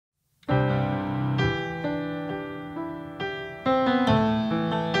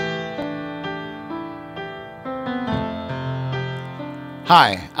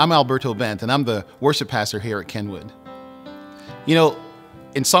Hi, I'm Alberto and I'm the worship pastor here at Kenwood. You know,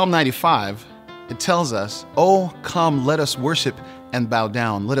 in Psalm 95, it tells us, "Oh, come, let us worship and bow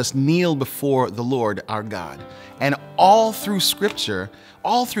down. Let us kneel before the Lord our God." And all through Scripture,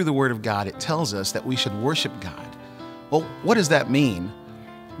 all through the Word of God, it tells us that we should worship God. Well, what does that mean?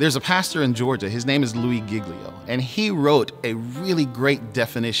 There's a pastor in Georgia, his name is Louis Giglio, and he wrote a really great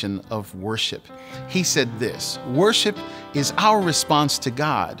definition of worship. He said this: worship is our response to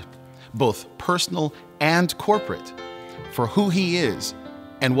God, both personal and corporate, for who He is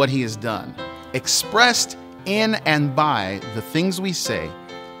and what He has done, expressed in and by the things we say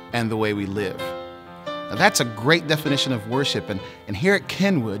and the way we live. Now, that's a great definition of worship, and here at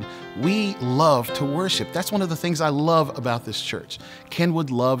Kenwood, we love to worship. That's one of the things I love about this church. Kenwood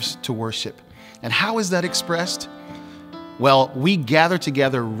loves to worship. And how is that expressed? Well, we gather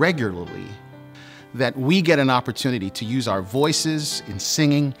together regularly, that we get an opportunity to use our voices in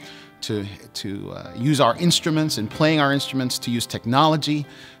singing, to use our instruments in playing our instruments, to use technology,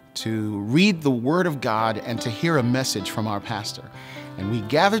 to read the Word of God, and to hear a message from our pastor. And we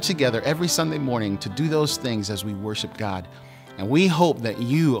gather together every Sunday morning to do those things as we worship God. And we hope that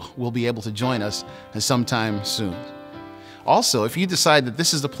you will be able to join us sometime soon. Also, if you decide that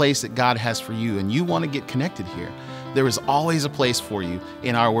this is the place that God has for you and you want to get connected here, there is always a place for you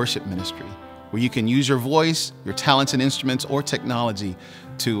in our worship ministry where you can use your voice, your talents and instruments, or technology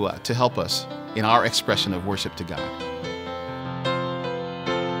to help us in our expression of worship to God.